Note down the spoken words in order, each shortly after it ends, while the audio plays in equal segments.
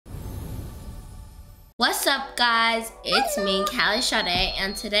What's up, guys? It's me, Cali, Sade,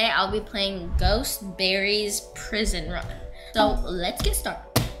 and today I'll be playing Ghost Berry's Prison Run. So let's get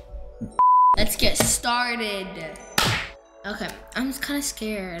started. Okay, I'm just kind of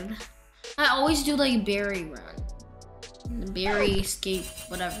scared. I always do like Berry Run, the Berry Escape,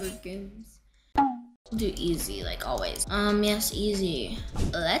 whatever games. I'll do easy, like always. Yes, easy.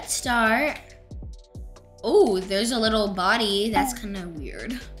 Let's start. Oh, there's a little body. That's kind of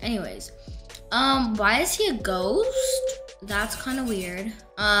weird. Anyways. Why is he a ghost? That's kind of weird.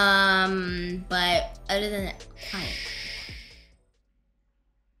 But other than that, fine.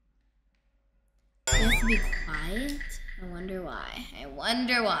 You have to be quiet? I wonder why.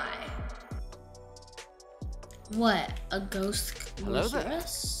 What? A ghost will hear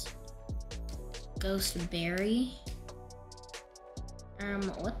us? Ghost Berry?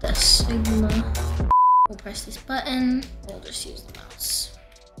 What the Sigma? We'll press this button. We'll just use the mouse.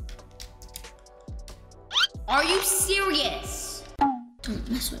 Are you serious? Don't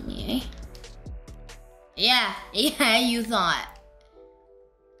mess with me, eh? Yeah, you thought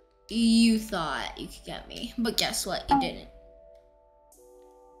you could get me, but guess what? You didn't.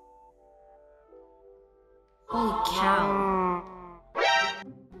 Holy cow.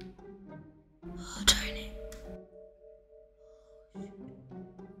 Oh, darn it.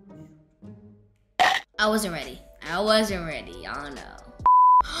 I wasn't ready. Oh no.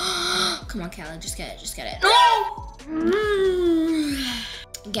 Come on, Cali, just get it. No!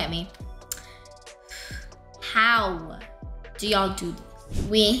 Get me. How do y'all do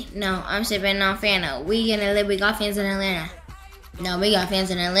this? No, I'm sipping on Fanta. We got fans in Atlanta. No, we got fans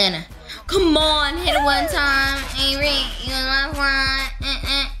in Atlanta. Come on, hit it one time. Ain't ring, you my friend.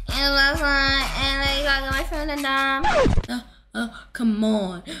 You my friend. And then you got my friend and come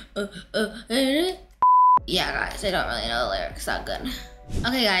on. Yeah, guys, I don't really know the lyrics that good.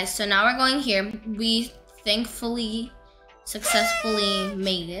 Okay, guys, so now we're going here. We thankfully, successfully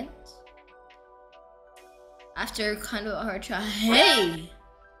made it. After kind of a hard try. Hey!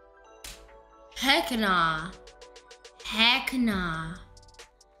 Heck nah.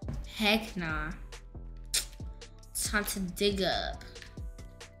 It's time to dig up.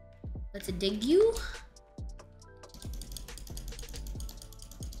 Let's dig you.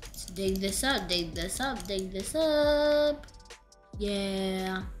 Let's dig this up.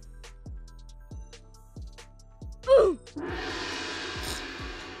 Yeah. Ooh.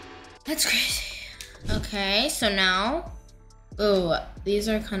 That's crazy. Okay, so now, these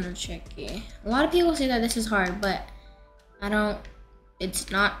are kind of tricky. A lot of people say that this is hard, but it's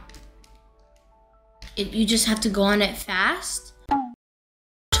not. You just have to go on it fast.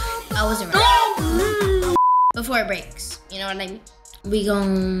 I wasn't ready. Before it breaks, you know what I mean? We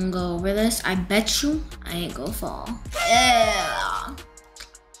gonna go over this. I bet you I ain't gonna fall. Yeah.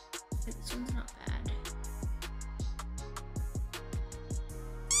 This one's not bad.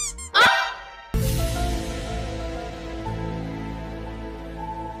 Ah!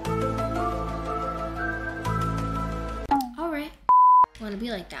 Alright. Wanna be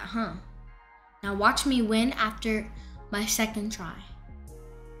like that, huh? Now watch me win after my second try.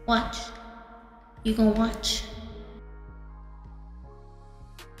 Watch. You gonna watch?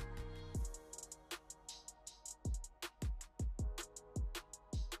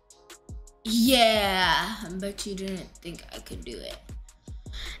 Yeah, I bet you didn't think I could do it.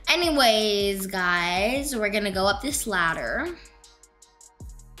 Anyways, guys, we're gonna go up this ladder.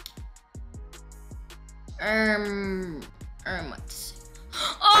 Let's see.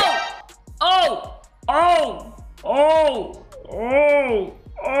 Oh!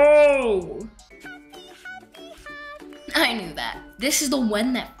 I knew that. This is the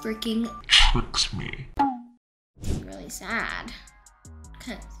one that freaking tricks me. I'm really sad.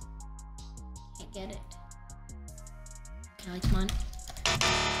 Cause get it. Can I come on?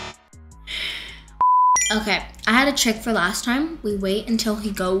 Okay, I had a trick for last time. We wait until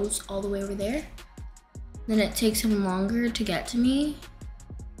he goes all the way over there. Then it takes him longer to get to me.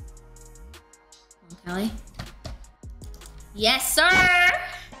 Kelly. Yes, sir!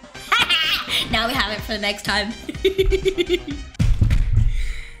 Now we have it for the next time.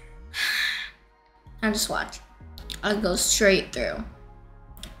 Now just watch. I'll go straight through.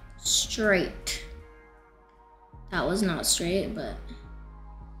 Straight. That was not straight, but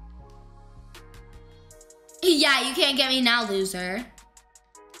yeah, you can't get me now, loser.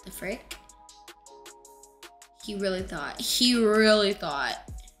 The frick? He really thought.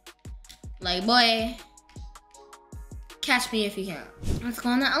 Like, boy, catch me if you can. Let's go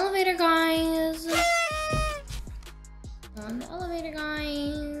on the elevator, guys.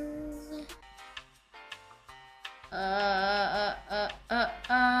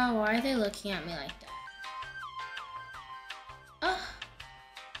 Why are they looking at me like that?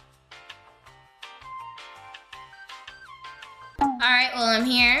 well, I'm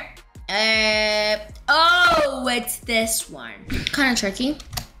here. Oh, it's this one. Kind of tricky.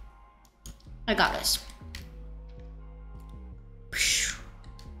 I got this.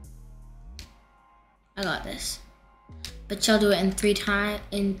 I got this. But y'all do it in three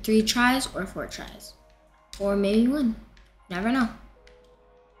tries or 4 tries. Or maybe 1. Never know.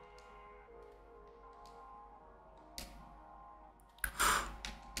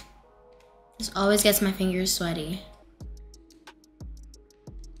 This always gets my fingers sweaty.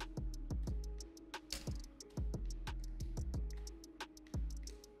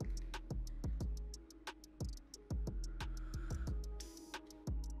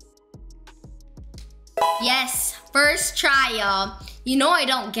 Yes, first try, y'all. You know I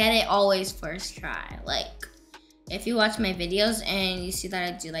don't get it always first try. Like, if you watch my videos and you see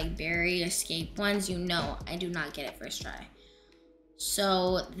that I do like berry escape ones, you know I do not get it first try.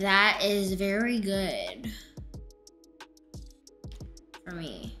 So that is very good for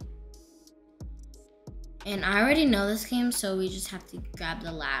me. And I already know this game, so we just have to grab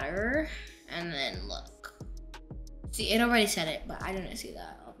the ladder and then look. See, it already said it, but I didn't see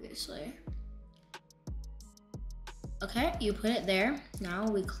that, obviously. Okay, you put it there. Now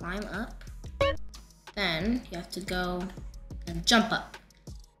we climb up. Then you have to go and jump up.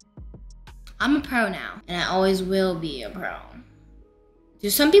 I'm a pro now, and I always will be a pro. Do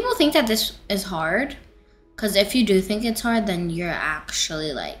some people think that this is hard? Because if you do think it's hard, then you're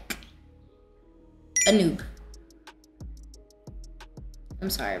actually like a noob. I'm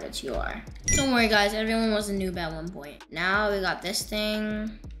sorry, but you are. Don't worry, guys. Everyone was a noob at one point. Now we got this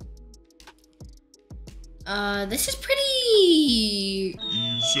thing. This is pretty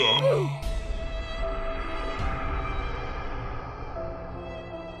easy.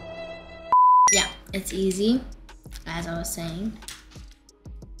 Yeah, it's easy, as I was saying.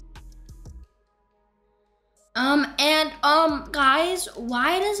 Guys,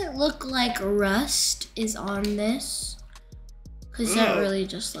 why does it look like rust is on this? Because that really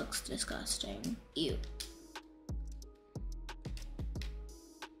just looks disgusting. Ew.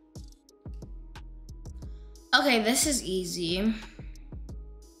 Okay, this is easy.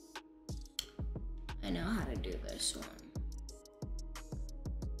 I know how to do this one.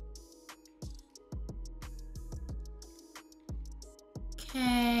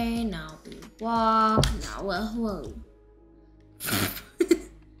 Okay, now we walk. Now, well, whoa.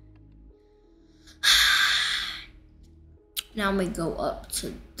 Now we go up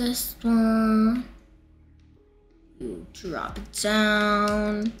to this one. You drop it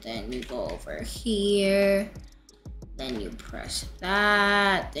down, then you go over here, then you press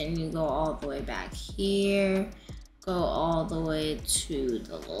that, then you go all the way back here, go all the way to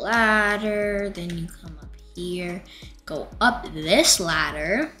the ladder, then you come up here, go up this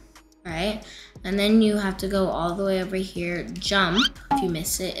ladder, right? And then you have to go all the way over here, jump. If you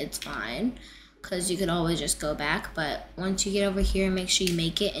miss it, it's fine, because you could always just go back, but once you get over here, make sure you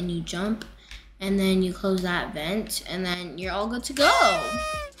make it and you jump. And then you close that vent, and then you're all good to go.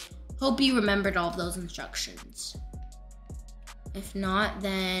 Hope you remembered all of those instructions. If not,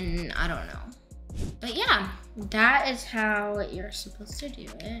 then I don't know. But yeah, that is how you're supposed to do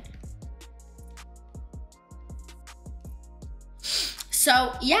it.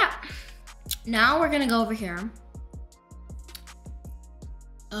 So yeah, now we're gonna go over here.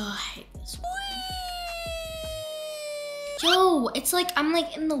 Oh, I hate this one. Yo, it's like I'm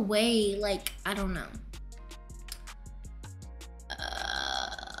like in the way, like I don't know.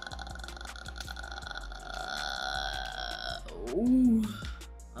 Ooh,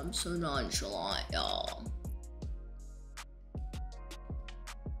 I'm so nonchalant, y'all.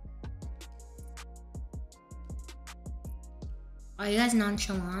 Are you guys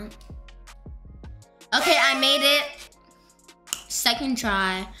nonchalant? Okay, I made it. Second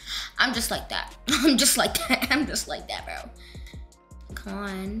try. I'm just like that. I'm just like that. I'm just like that, bro. Come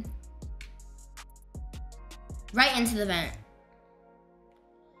on. Right into the vent.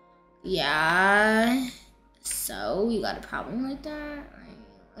 Yeah. So, you got a problem with that?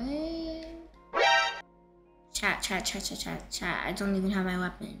 Chat. I don't even have my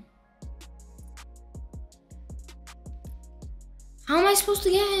weapon. How am I supposed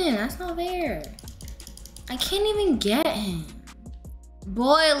to get him? That's not fair. I can't even get him.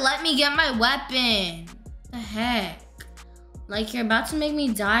 Boy, let me get my weapon. What the heck? Like, you're about to make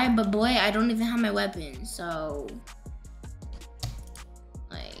me die, but boy, I don't even have my weapon, so...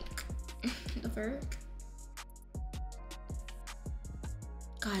 Like, the frick?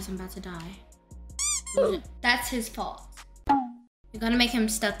 Guys, I'm about to die. That's his fault. You gotta make him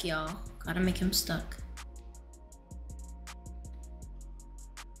stuck, y'all. Gotta make him stuck.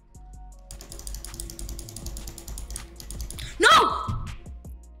 No!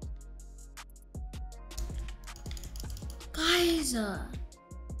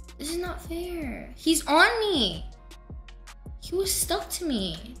 This is not fair. He's on me. He was stuck to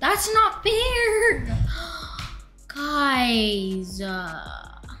me. That's not fair. Guys.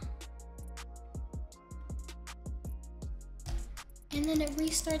 And then it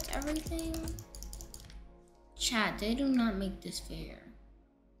restarts everything. Chat, they do not make this fair.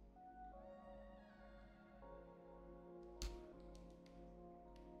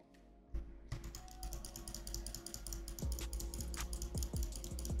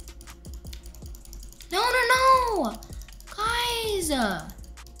 No! Guys!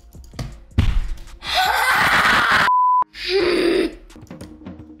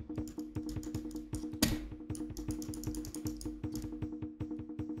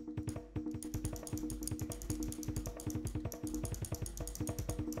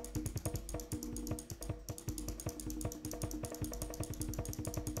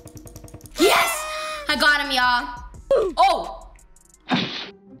 Yes! I got him, y'all. Oh!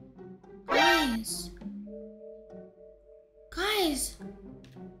 Guys,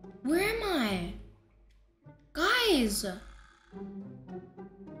 where am I? Guys,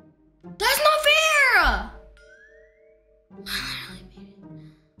 that's not fair!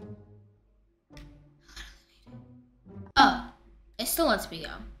 Oh, it still lets me go.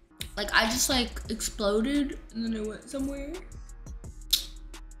 Like, I just like exploded and then I went somewhere.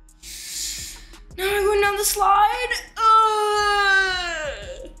 Now I'm going down the slide. Oh!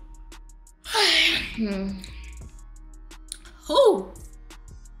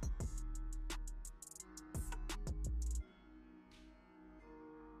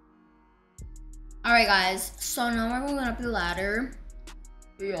 Alright guys, so now we're going up the ladder.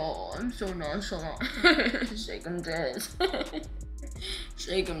 Yo, I'm so nonchalant. Shake 'em dreads.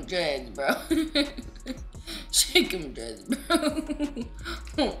 Shake 'em dreads, bro. Shake 'em dreads, bro.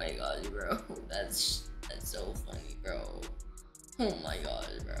 Oh my gosh, bro. That's so funny, bro. Oh my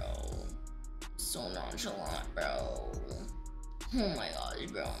gosh, bro. So nonchalant, bro. Oh my gosh,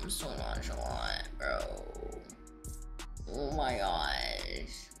 bro. I'm so nonchalant, bro. Oh my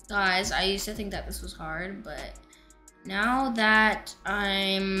gosh. Guys, I used to think that this was hard, but now that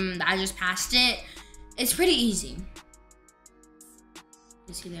I just passed it, it's pretty easy.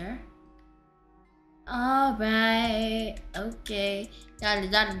 Is he there? Alright, okay.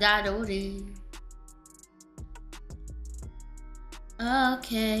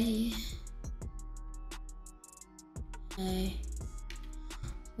 Okay. Hey.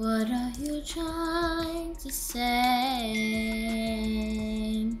 What are you trying to say?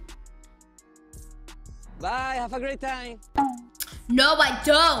 Bye, have a great time. No, I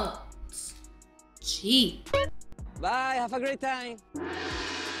don't. Gee. Bye, have a great time.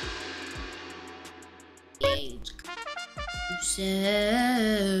 Age. You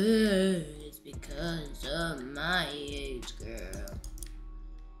said it's because of my age, girl.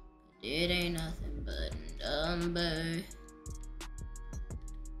 But it ain't nothing but a number.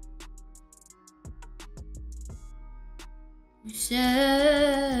 You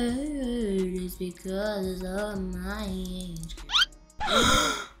said it's because of my age, girl.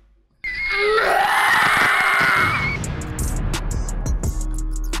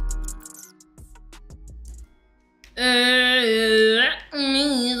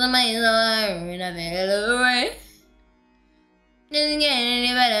 Doesn't get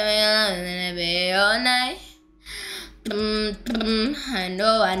any better than it be all night. I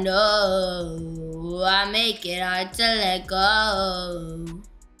know, I make it hard to let go.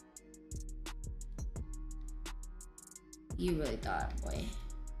 You really thought, boy.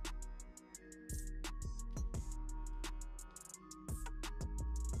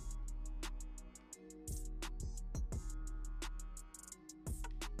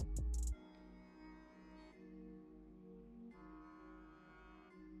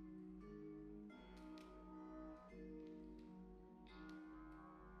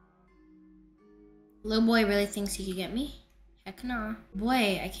 Little boy really thinks he could get me? Heck no.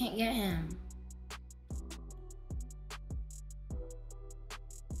 Boy, I can't get him.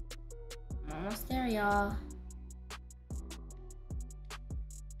 I'm almost there, y'all.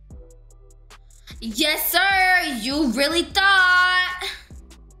 Yes, sir! You really thought!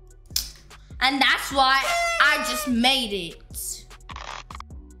 And that's why I just made it.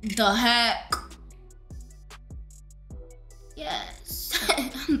 The heck? Yes.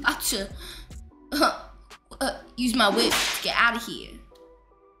 I'm about to use my whip to get out of here.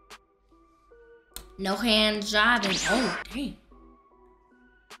 No hands driving. Oh, dang.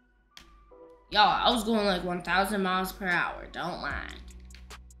 Y'all, I was going like 1,000 miles per hour. Don't mind.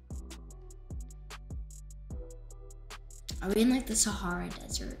 Are we in like the Sahara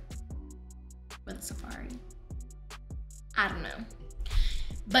Desert? Or the safari? I don't know.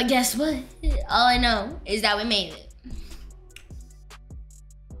 But guess what? All I know is that we made it.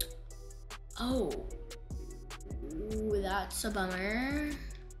 Oh. Ooh, that's a bummer.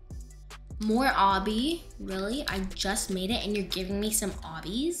 More obby. Really? I just made it and you're giving me some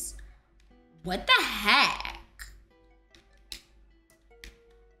obbies? What the heck?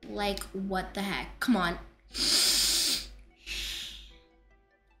 Like, what the heck? Come on.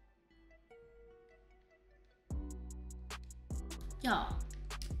 Y'all.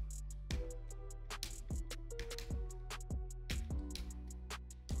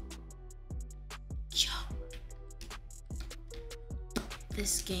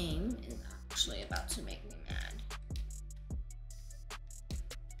 This game is actually about to make me mad.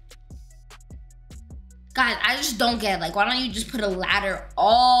 Guys, I just don't get it. Like, why don't you just put a ladder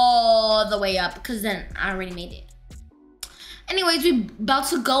all the way up? Because then I already made it. Anyways, we about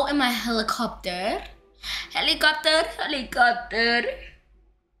to go in my helicopter. Helicopter, helicopter.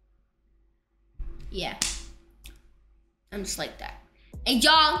 Yeah. I'm just like that. And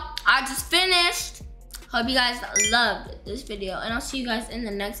y'all, I just finished. Hope you guys loved this video. And I'll see you guys in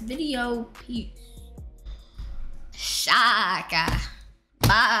the next video. Peace. Shaka.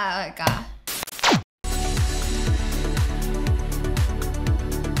 Baka.